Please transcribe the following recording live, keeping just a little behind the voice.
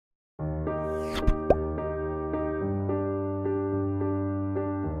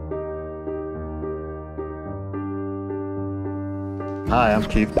Hi, I'm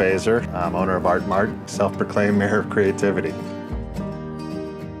Keith Baizer. I'm owner of Artmart, self-proclaimed mayor of creativity.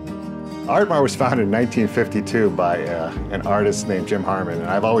 Artmart was founded in 1952 by an artist named Jim Harmon, and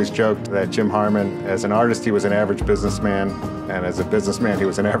I've always joked that Jim Harmon, as an artist, he was an average businessman, and as a businessman, he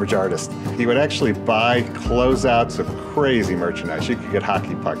was an average artist. He would actually buy closeouts of crazy merchandise. You could get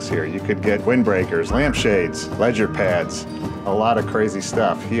hockey pucks here, you could get windbreakers, lampshades, ledger pads, a lot of crazy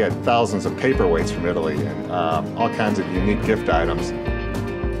stuff. He had thousands of paperweights from Italy and all kinds of unique gift items.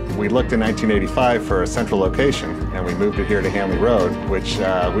 We looked in 1985 for a central location, and we moved it here to Hanley Road, which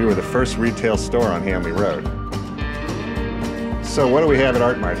we were the first retail store on Hanley Road. So what do we have at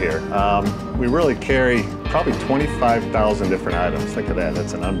Artmart here? We really carry probably 25,000 different items. Think of that,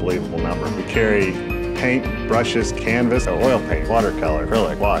 that's an unbelievable number. We carry paint, brushes, canvas, oil paint, watercolor,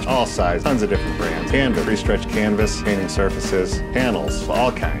 acrylic, wash, all sizes, tons of different brands. Canvas, pre-stretched canvas, painting surfaces, panels,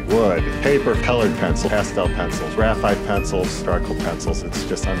 all kinds, wood, paper, colored pencil, pastel pencils, graphite pencils, charcoal pencils. It's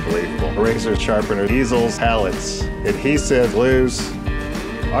just unbelievable. Erasers, sharpeners, easels, palettes, adhesive, glues.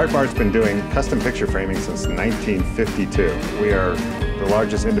 Artmart's been doing custom picture framing since 1952. We are the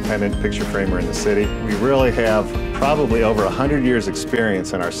largest independent picture framer in the city. We really have probably over 100 years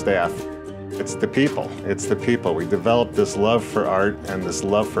experience in our staff. It's the people. It's the people. We developed this love for art and this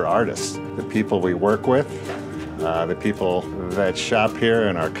love for artists. The people we work with, the people that shop here,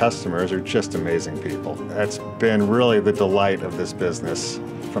 and our customers are just amazing people. That's been really the delight of this business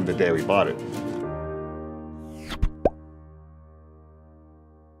from the day we bought it.